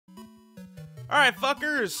Alright,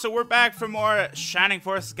 fuckers, so we're back for more Shining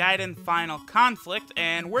Force Gaiden Final Conflict,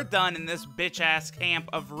 and we're done in this bitch-ass camp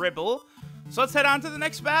of Ribble. So let's head on to the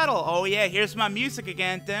next battle. Oh yeah, here's my music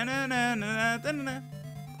again.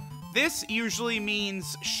 This usually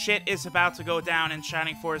means shit is about to go down in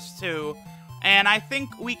Shining Force 2, and I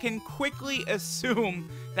think we can quickly assume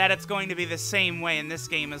that it's going to be the same way in this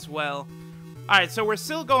game as well. Alright, so we're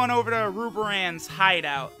still going over to Ruberan's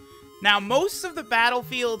hideout. Now, most of the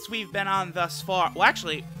battlefields we've been on thus far, well,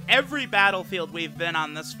 actually, every battlefield we've been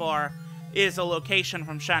on thus far is a location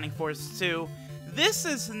from Shining Force 2. This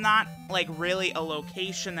is not, like, really a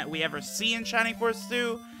location that we ever see in Shining Force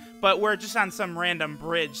 2, but we're just on some random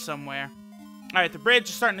bridge somewhere. Alright, the bridge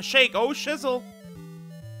is starting to shake. Oh, shizzle.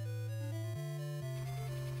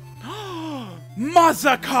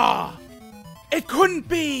 Mazaka! It couldn't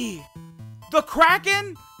be! The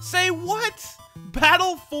Kraken? Say what?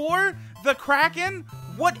 Battle 4? The Kraken?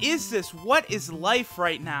 What is this? What is life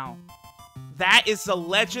right now? That is the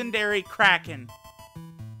legendary Kraken.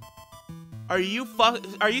 Are you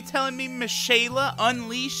telling me Michaela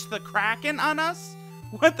unleashed the Kraken on us?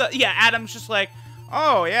 What the? Yeah, Adam's just like,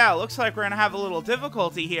 oh yeah, looks like we're gonna have a little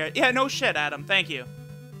difficulty here. Yeah, no shit, Adam, thank you.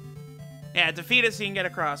 Yeah, defeat it so you can get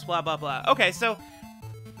across, blah, blah, blah. Okay, so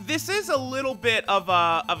this is a little bit of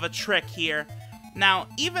a trick here. Now,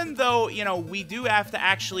 even though, you know, we do have to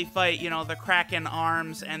actually fight, you know, the Kraken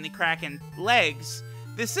arms and the Kraken legs,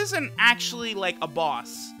 this isn't actually like a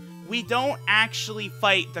boss. We don't actually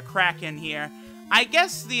fight the Kraken here. I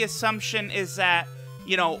guess the assumption is that,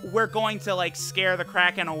 you know, we're going to, like, scare the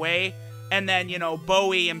Kraken away, and then, you know,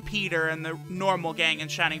 Bowie and Peter and the normal gang in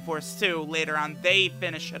Shining Force 2, later on, they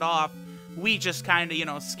finish it off. We just kind of, you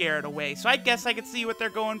know, scare it away. So I guess I could see what they're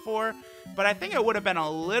going for. But I think it would have been a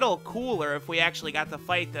little cooler if we actually got to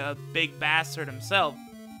fight the big bastard himself.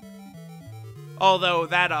 Although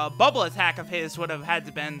that bubble attack of his would have had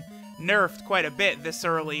to been nerfed quite a bit this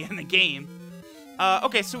early in the game.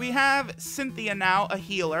 Okay, so we have Cynthia now, a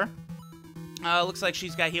healer. Looks like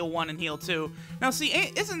she's got heal 1 and heal 2. Now see,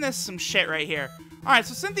 isn't this some shit right here? Alright,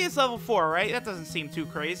 so Cynthia's level 4, right? That doesn't seem too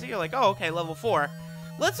crazy. You're like, oh, okay, level 4.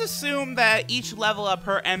 Let's assume that each level up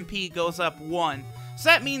her MP goes up 1. So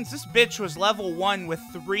that means this bitch was level 1 with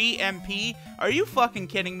 3 MP? Are you fucking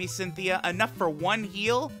kidding me, Cynthia? Enough for 1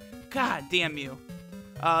 heal? God damn you.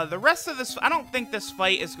 The rest of this, I don't think this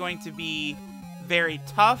fight is going to be very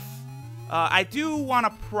tough. I do want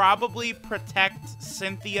to probably protect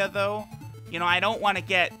Cynthia, though. You know, I don't want to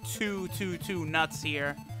get too nuts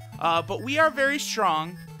here. But we are very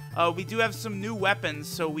strong. We do have some new weapons,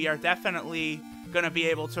 so we are definitely gonna be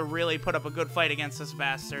able to really put up a good fight against this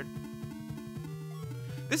bastard.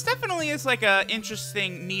 This definitely is like a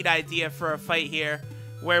interesting, neat idea for a fight here,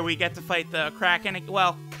 where we get to fight the Kraken.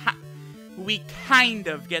 Well, we kind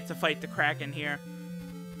of get to fight the Kraken here.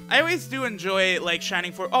 I always do enjoy, like,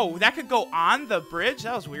 Shining Force. Oh, that could go on the bridge?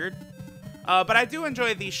 That was weird. But I do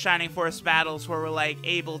enjoy these Shining Force battles where we're, like,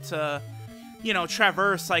 able to, you know,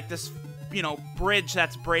 traverse, like, this, you know, bridge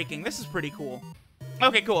that's breaking. This is pretty cool.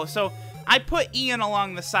 Okay, cool. So I put Ian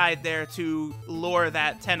along the side there to lure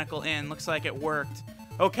that tentacle in. Looks like it worked.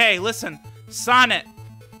 Okay, listen. Sonnet.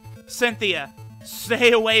 Cynthia.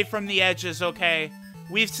 Stay away from the edges, okay?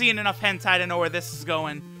 We've seen enough hentai to know where this is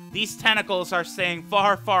going. These tentacles are staying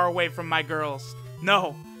far, far away from my girls.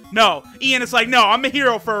 No. No. Ian is like, no, I'm a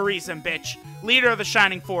hero for a reason, bitch. Leader of the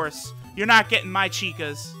Shining Force. You're not getting my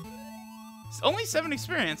chicas. It's only 7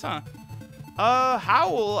 experience, huh?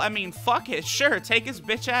 Howl, I mean, fuck it. Sure, take his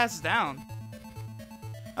bitch ass down.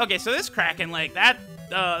 Okay, so this Kraken leg, that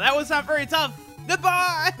was not very tough.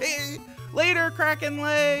 Goodbye! Later, Kraken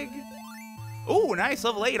leg! Ooh, nice,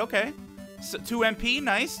 level 8, okay. So, 2 MP,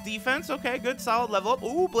 nice. Defense, okay, good, solid level up.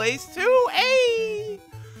 Ooh, Blaze 2, hey!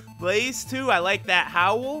 Blaze 2, I like that.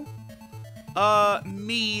 Howl.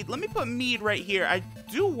 Mead, let me put Mead right here. I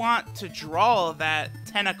do want to draw that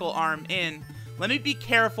tentacle arm in. Let me be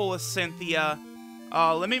careful with Cynthia.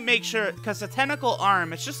 Let me make sure, because the tentacle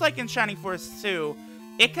arm, it's just like in Shining Force 2,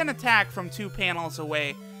 it can attack from 2 panels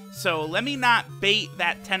away. So let me not bait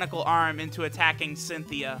that tentacle arm into attacking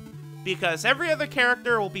Cynthia, because every other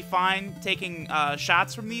character will be fine taking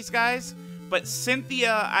shots from these guys, but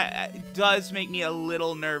Cynthia does make me a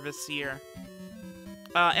little nervous here.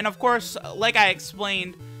 And of course, like I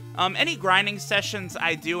explained, any grinding sessions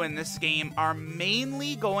I do in this game are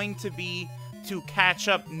mainly going to be to catch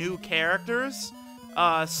up new characters,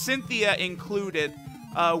 Cynthia included.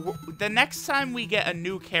 The next time we get a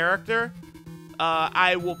new character,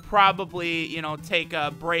 I will probably, you know, take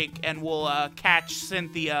a break and we'll catch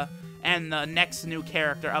Cynthia and the next new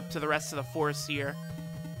character up to the rest of the force here.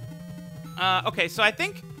 Okay, so I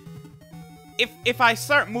think if I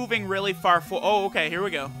start moving really far oh, okay, here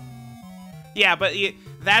we go. Yeah, but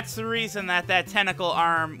that's the reason that tentacle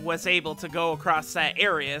arm was able to go across that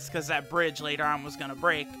area, is because that bridge later on was gonna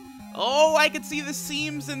break. Oh, I could see the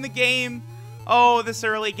seams in the game. Oh, this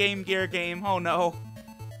early Game Gear game. Oh, no.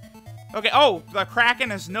 Okay, oh, the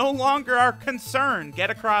Kraken is no longer our concern. Get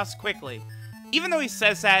across quickly. Even though he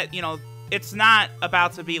says that, you know, it's not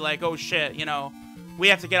about to be like, oh, shit, you know, we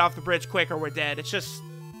have to get off the bridge quick or we're dead. It's just,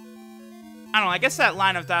 I don't know, I guess that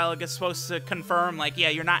line of dialogue is supposed to confirm, like, yeah,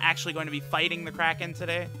 you're not actually going to be fighting the Kraken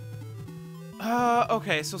today.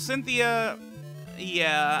 Okay, so Cynthia,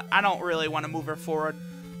 yeah, I don't really want to move her forward.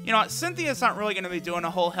 You know what, Cynthia's not really going to be doing a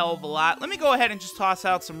whole hell of a lot. Let me go ahead and just toss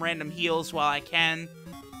out some random heals while I can.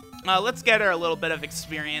 Let's get her a little bit of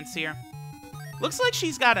experience here. Looks like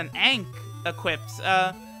she's got an Ankh equipped.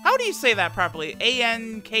 How do you say that properly?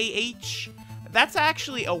 A-N-K-H? That's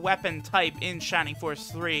actually a weapon type in Shining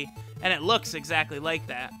Force 3, and it looks exactly like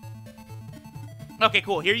that. Okay,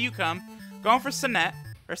 cool. Here you come. Going for Sonnet,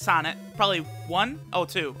 or Sonnet. Probably 1? Oh,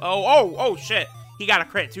 2. Oh, shit. He got a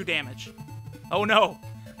crit. 2 damage. Oh, no.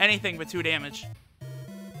 Anything but 2 damage.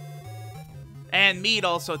 And Mead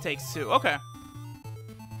also takes 2. Okay.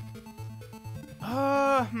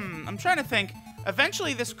 I'm trying to think.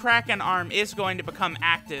 Eventually, this Kraken arm is going to become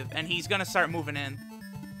active, and he's going to start moving in.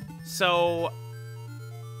 So,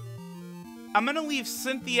 I'm going to leave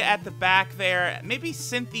Cynthia at the back there. Maybe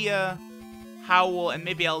Cynthia, Howl, and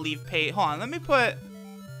maybe I'll leave Paige. Hold on, let me put...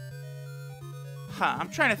 I'm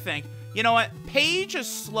trying to think. You know what? Paige is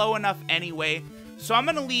slow enough anyway. So I'm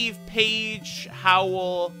going to leave Paige,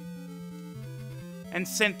 Howl, and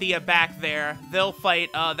Cynthia back there. They'll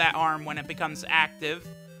fight that arm when it becomes active.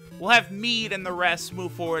 We'll have Mead and the rest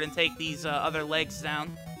move forward and take these other legs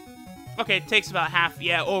down. Okay, it takes about half.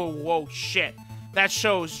 Yeah, oh, whoa, shit. That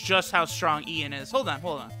shows just how strong Ian is. Hold on.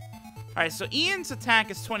 Alright, so Ian's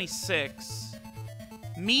attack is 26.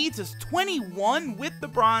 Mead's is 21 with the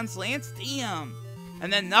Bronze Lance. Damn.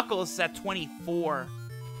 And then Knuckles is at 24.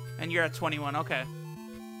 And you're at 21, okay.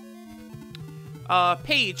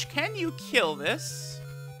 Paige, can you kill this?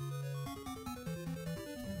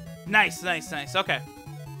 Nice, okay.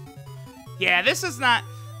 Yeah,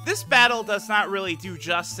 this battle does not really do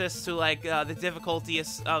justice to, like, the difficulty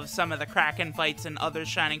of some of the Kraken fights in other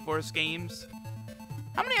Shining Force games.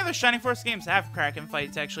 How many other Shining Force games have Kraken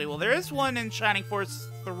fights, actually? Well, there is one in Shining Force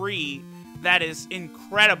 3 that is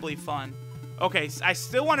incredibly fun. Okay, so I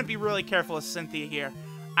still want to be really careful with Cynthia here.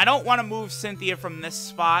 I don't want to move Cynthia from this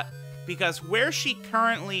spot, because where she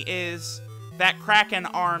currently is, that Kraken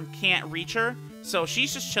arm can't reach her, so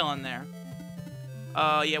she's just chilling there.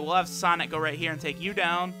 Yeah, we'll have Sonic go right here and take you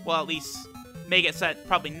down. Well, at least make it so that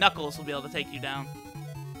probably Knuckles will be able to take you down.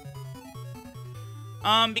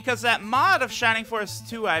 Because that mod of Shining Force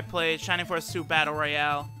 2 I played, Shining Force 2 Battle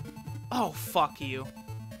Royale. Oh, fuck you.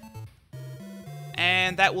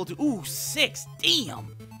 And that will do... Ooh, 6!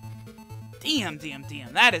 Damn! Damn.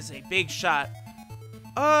 That is a big shot.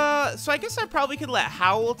 So I guess I probably could let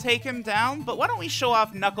Howl take him down, but why don't we show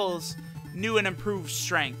off Knuckles' new and improved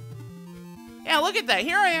strength? Yeah, look at that.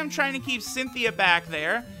 Here I am trying to keep Cynthia back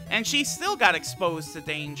there, and she still got exposed to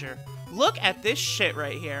danger. Look at this shit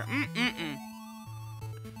right here.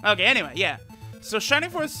 Okay, anyway, yeah. So Shining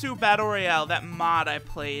Force 2 Battle Royale, that mod I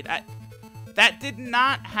played, that did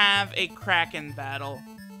not have a Kraken battle.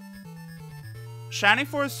 Shining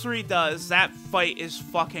Force 3 does. That fight is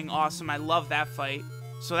fucking awesome. I love that fight.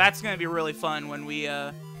 So that's going to be really fun when we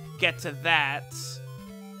get to that.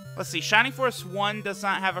 Let's see. Shining Force 1 does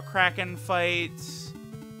not have a Kraken fight.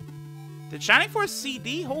 Did Shining Force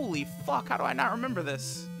CD? Holy fuck, how do I not remember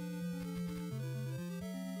this?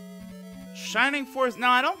 Shining Force... No,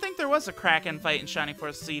 I don't think there was a Kraken fight in Shining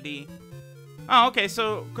Force CD. Oh, okay,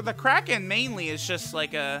 so the Kraken mainly is just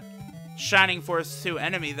like a Shining Force 2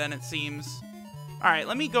 enemy then, it seems. Alright,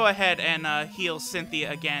 let me go ahead and heal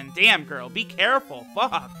Cynthia again. Damn, girl, be careful.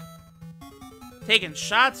 Fuck. Taking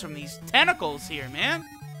shots from these tentacles here, man.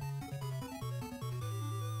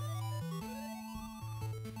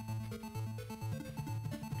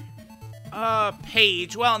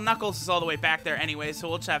 Paige. Well, Knuckles is all the way back there anyway, so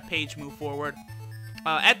we'll just have Paige move forward.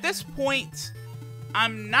 At this point,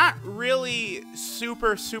 I'm not really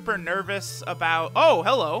super nervous about... Oh,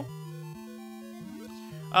 hello.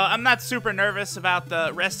 I'm not super nervous about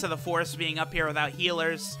the rest of the force being up here without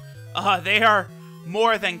healers. They are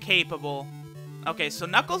more than capable. Okay, so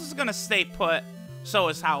Knuckles is gonna stay put. So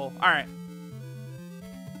is Howl. Alright.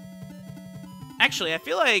 Actually, I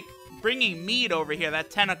feel like bringing Mead over here, that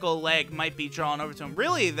tentacle leg might be drawn over to him.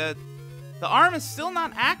 Really, the arm is still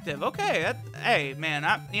not active. Okay, hey, man,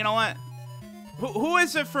 you know what? Who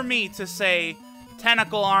is it for me to say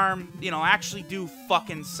tentacle arm, you know, actually do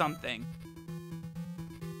fucking something?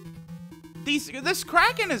 This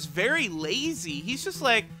Kraken is very lazy. He's just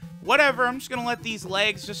like, whatever, I'm just gonna let these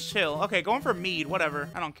legs just chill. Okay, going for Mead, whatever.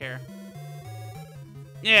 I don't care.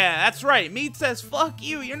 Yeah, that's right. Mead says, fuck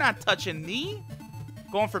you, you're not touching me.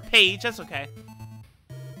 Going for Paige, that's okay.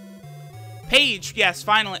 Paige, yes,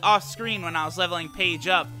 finally, off screen when I was leveling Paige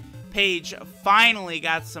up. Paige finally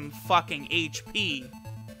got some fucking HP.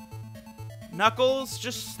 Knuckles,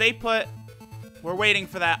 just stay put. We're waiting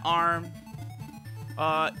for that arm.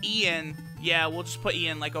 Ian, yeah, we'll just put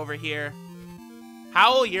Ian, like, over here.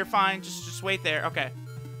 Howl, you're fine. Just wait there. Okay.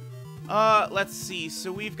 Let's see.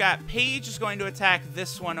 So we've got Paige is going to attack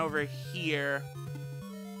this one over here.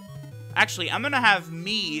 Actually, I'm gonna have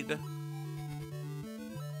Mead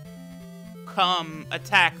come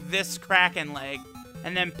attack this Kraken leg.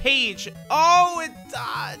 And then Paige... Oh, it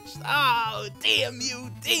dodged! Oh, damn you!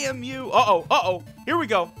 Damn you! Uh-oh, uh-oh. Here we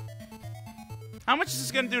go. How much is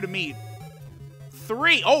this gonna do to Mead?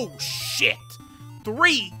 3. Oh, shit!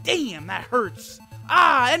 3! Damn, that hurts.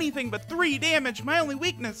 Ah, anything but 3 damage. My only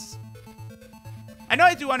weakness. I know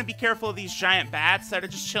I do want to be careful of these giant bats that are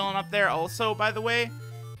just chilling up there also, by the way.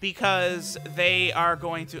 Because they are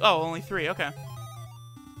going to... Oh, only 3. Okay.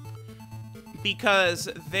 Because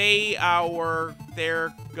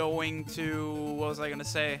they're going to... What was I going to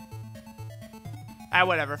say? Ah,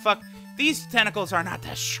 whatever. Fuck. These tentacles are not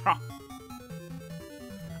that strong.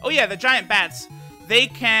 Oh, yeah, the giant bats. They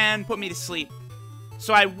can put me to sleep.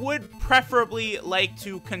 So I would preferably like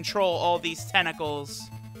to control all these tentacles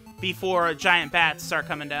before giant bats start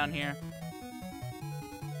coming down here.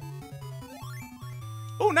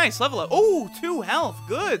 Oh, nice. Level up. Oh, 2 health.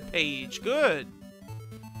 Good, Paige. Good.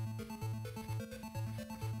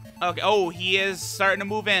 Okay. Oh, he is starting to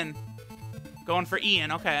move in. Going for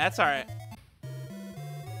Ian. Okay, that's all right.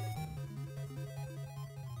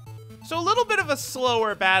 So a little bit of a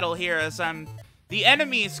slower battle here as the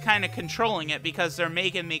enemy's kind of controlling it because they're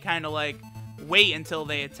making me kind of like wait until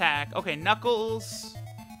they attack. Okay, Knuckles.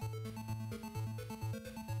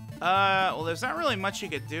 Well, there's not really much you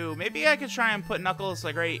could do. Maybe I could try and put Knuckles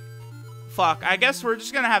like right... Fuck, I guess we're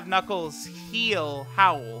just gonna have Knuckles heal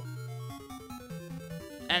Howl.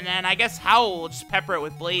 And then I guess Howl will just pepper it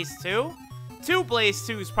with Blaze 2. 2 Blaze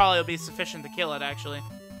 2s probably will be sufficient to kill it, actually.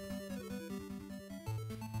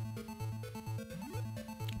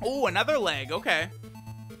 Oh, another leg. Okay.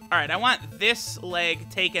 Alright, I want this leg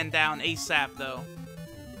taken down ASAP, though.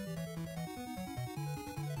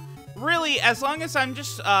 Really, as long as I'm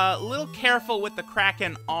just a little careful with the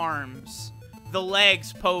Kraken arms, the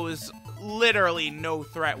legs pose literally no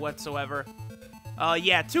threat whatsoever.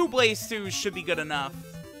 Yeah, 2 Blaze 2s should be good enough.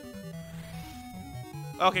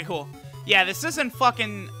 Okay, cool. Yeah, this isn't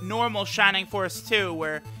fucking normal Shining Force 2,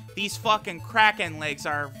 where these fucking Kraken legs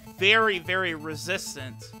are very, very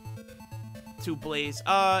resistant to Blaze.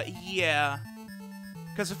 Yeah.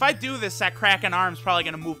 Because if I do this, that Kraken arm's probably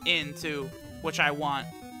gonna move in, too, which I want.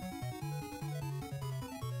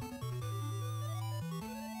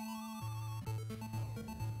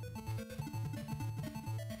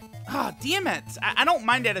 Ah, damn it! I don't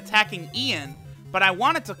mind it attacking Ian, but I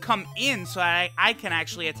want it to come in so I can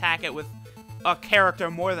actually attack it with a character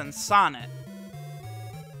more than Sonic.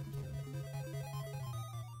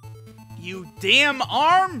 You damn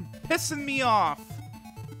arm! Pissing me off.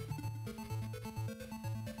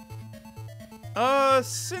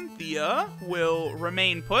 Cynthia will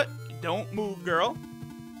remain put. Don't move, girl.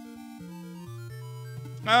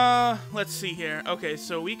 Let's see here. Okay,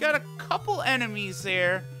 so we got a couple enemies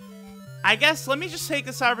there. I guess let me just take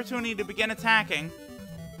this opportunity to begin attacking.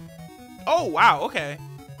 Oh, wow, okay.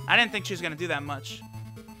 I didn't think she was gonna do that much.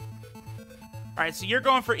 Alright, so you're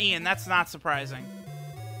going for Ian. That's not surprising.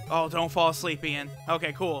 Oh, don't fall asleep, Ian.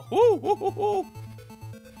 Okay, cool. Woo, woo, woo, woo.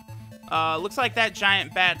 Looks like that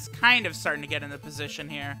giant bat's kind of starting to get into position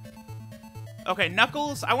here. Okay,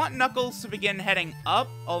 Knuckles. I want Knuckles to begin heading up,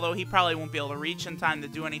 although he probably won't be able to reach in time to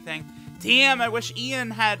do anything. Damn, I wish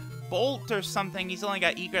Ian had Bolt or something. He's only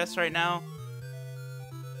got Egress right now.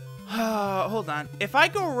 Hold on. If I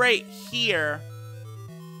go right here,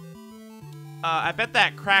 I bet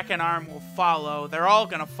that Kraken arm will follow. They're all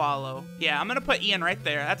gonna follow. Yeah, I'm gonna put Ian right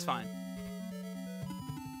there. That's fine.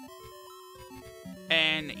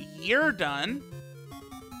 And you're done.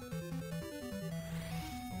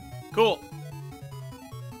 Cool.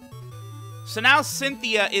 So now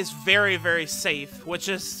Cynthia is very, very safe, which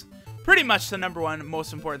is pretty much the #1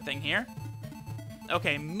 most important thing here.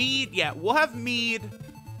 Okay, Mead. Yeah, we'll have Mead.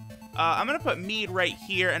 I'm going to put Mead right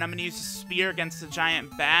here, and I'm going to use the spear against the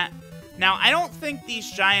giant bat. Now, I don't think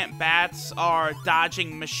these giant bats are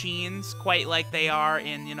dodging machines quite like they are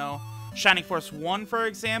in, you know, Shining Force 1, for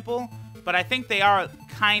example. But I think they are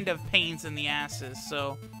kind of pains in the asses,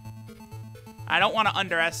 so I don't want to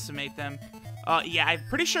underestimate them. Yeah, I'm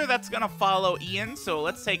pretty sure that's going to follow Ian, so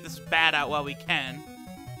let's take this bat out while we can.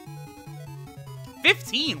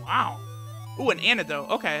 15, wow. Ooh, an antidote.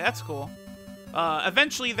 Okay, that's cool.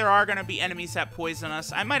 Eventually, there are going to be enemies that poison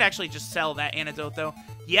us. I might actually just sell that antidote, though.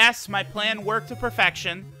 Yes, my plan worked to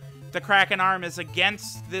perfection. The Kraken arm is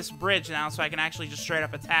against this bridge now, so I can actually just straight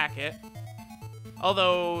up attack it.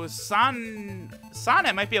 Although,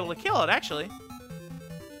 Sonnet might be able to kill it, actually.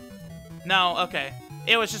 No, okay.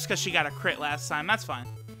 It was just because she got a crit last time. That's fine.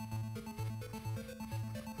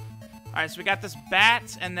 Alright, so we got this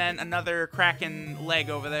bat, and then another Kraken leg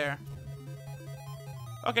over there.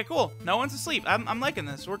 Okay, cool. No one's asleep. I'm liking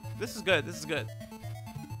this. This is good. This is good.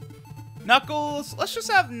 Knuckles. Let's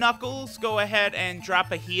just have Knuckles go ahead and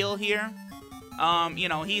drop a heal here. You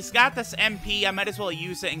know, he's got this MP. I might as well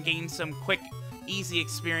use it and gain some quick, easy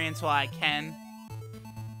experience while I can.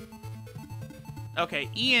 Okay,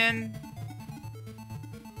 Ian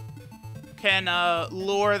can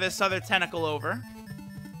lure this other tentacle over.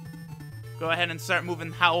 Go ahead and start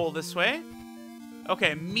moving Howl this way.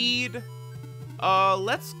 Okay, Mead.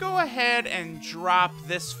 Let's go ahead and drop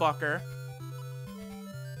this fucker.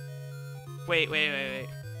 Wait.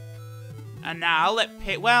 And now I'll let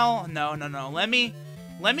well, no. Let me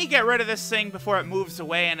get rid of this thing before it moves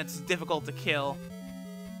away and it's difficult to kill.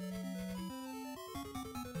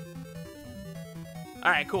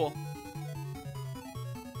 Alright, cool.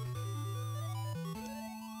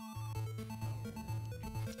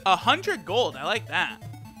 $100 gold, I like that.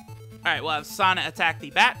 Alright, we'll have Sonnet attack the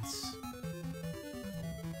bats.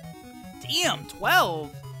 Damn,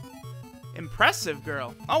 12! Impressive,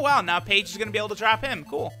 girl. Oh, wow, now Paige is gonna be able to drop him.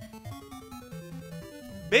 Cool.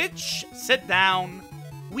 Bitch, sit down.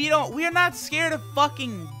 We're not scared of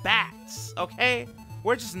fucking bats, okay?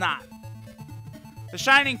 We're just not. The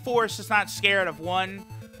Shining Force is not scared of one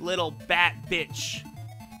little bat bitch.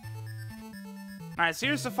 Alright, so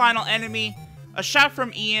here's the final enemy. A shot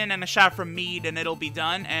from Ian and a shot from Mead, and it'll be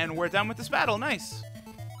done, and we're done with this battle. Nice.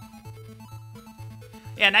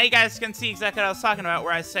 Yeah, now you guys can see exactly what I was talking about,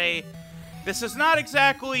 where I say, this is not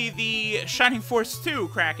exactly the Shining Force 2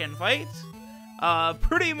 Kraken fight.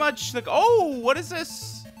 Pretty much like, oh, what is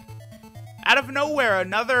this? Out of nowhere,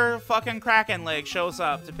 another fucking Kraken leg shows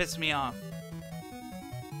up to piss me off.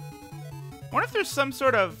 I wonder if there's some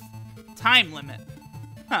sort of time limit.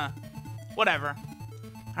 Huh. Whatever.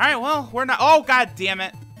 Alright, well, we're not... Oh, god damn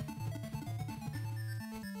it.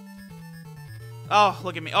 Oh,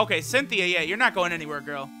 look at me. Okay, Cynthia, yeah, you're not going anywhere,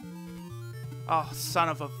 girl. Oh, son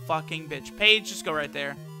of a fucking bitch. Paige, just go right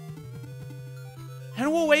there.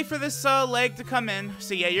 And we'll wait for this leg to come in.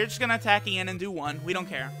 So, yeah, you're just gonna attack Ian and do one. We don't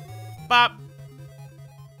care. Bop.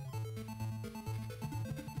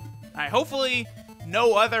 Alright, hopefully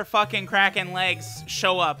no other fucking Kraken legs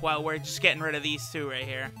show up while we're just getting rid of these two right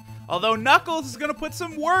here. Although Knuckles is gonna put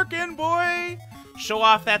some work in, boy! Show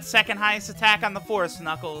off that second highest attack on the Force,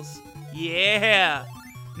 Knuckles. Yeah!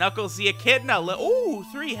 Knuckles the Echidna. Ooh,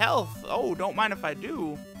 3 health. Oh, don't mind if I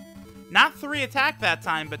do. Not 3 attack that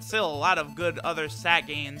time, but still a lot of good other stat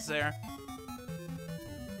gains there.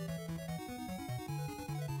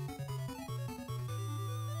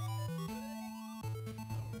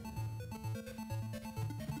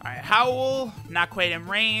 Alright, Howl, not quite in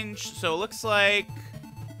range, so it looks like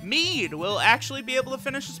Mead will actually be able to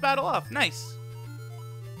finish this battle off. Nice.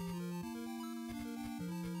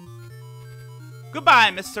 Goodbye,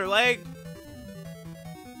 Mr. Leg.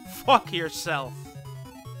 Fuck yourself.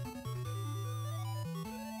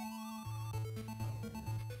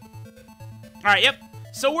 Alright, yep.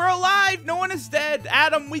 So we're alive! No one is dead!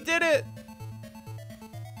 Adam, we did it!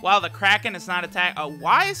 Wow, the Kraken is not attacking.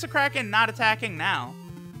 Why is the Kraken not attacking now?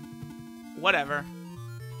 Whatever.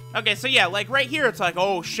 Okay, so yeah, like right here, it's like,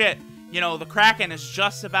 oh shit, you know, the Kraken is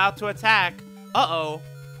just about to attack. Uh-oh.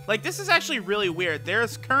 Like, this is actually really weird.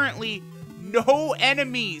 There's currently no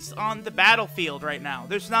enemies on the battlefield right now.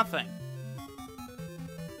 There's nothing.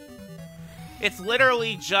 It's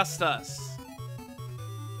literally just us.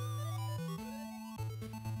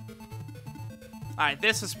 Alright,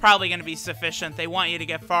 this is probably going to be sufficient. They want you to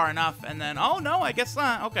get far enough, and then, oh no, I guess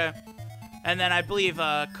not. Okay. And then I believe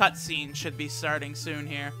a cutscene should be starting soon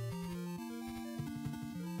here.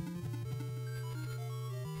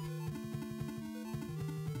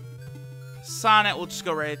 Sonnet will just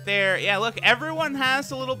go right there. Yeah, look, everyone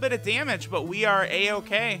has a little bit of damage, but we are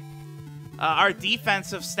A-okay. Our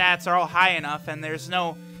defensive stats are all high enough, and there's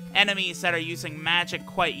no enemies that are using magic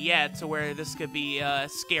quite yet to where this could be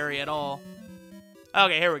scary at all.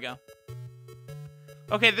 Okay, here we go.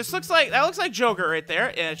 Okay, that looks like Jogurt right there.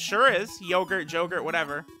 It sure is. Yogurt, Jogurt,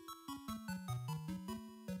 whatever.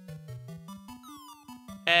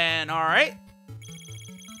 And alright.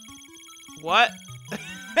 What?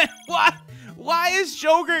 What? Why is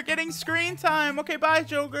Jogurt getting screen time? Okay, bye,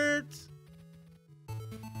 Jogurt.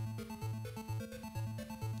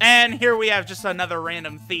 And here we have just another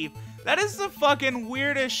random thief. That is the fucking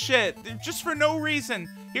weirdest shit. Just for no reason.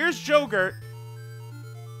 Here's Jogurt.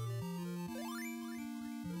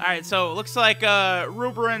 Alright, so it looks like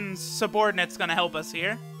Ruberan's subordinate's gonna help us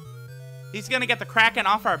here. He's gonna get the Kraken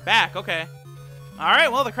off our back. Okay.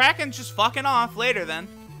 Alright, well, the Kraken's just fucking off later then.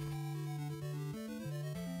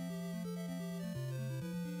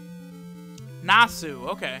 Nasu,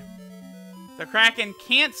 okay. The Kraken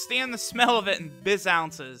can't stand the smell of it in biz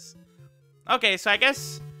ounces. Okay, so I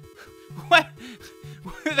guess... What?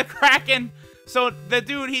 The Kraken... So, the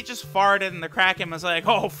dude, he just farted and the Kraken was like,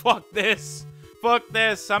 oh, fuck this. Fuck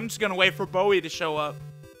this. I'm just gonna wait for Bowie to show up.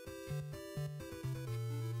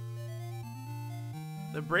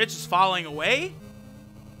 The bridge is falling away?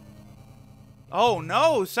 Oh,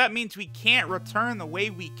 no. So that means we can't return the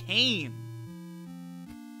way we came.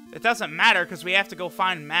 It doesn't matter because we have to go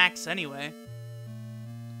find Max anyway.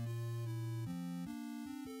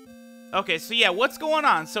 Okay, so yeah, what's going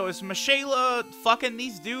on? So is Michaela fucking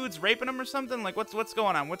these dudes, raping them or something? Like, what's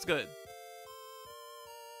going on? What's good?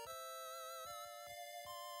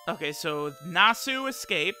 Okay, so Nasu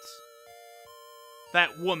escaped.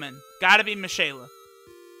 That woman. Gotta be Michaela.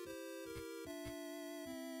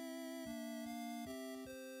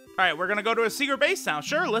 Alright, we're gonna go to a secret base now.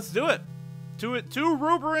 Sure, let's do it. To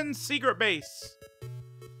Ruberan's secret base.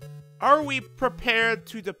 Are we prepared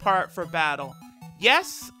to depart for battle?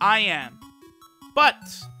 Yes, I am. But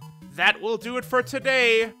that will do it for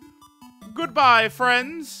today. Goodbye,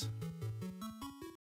 friends.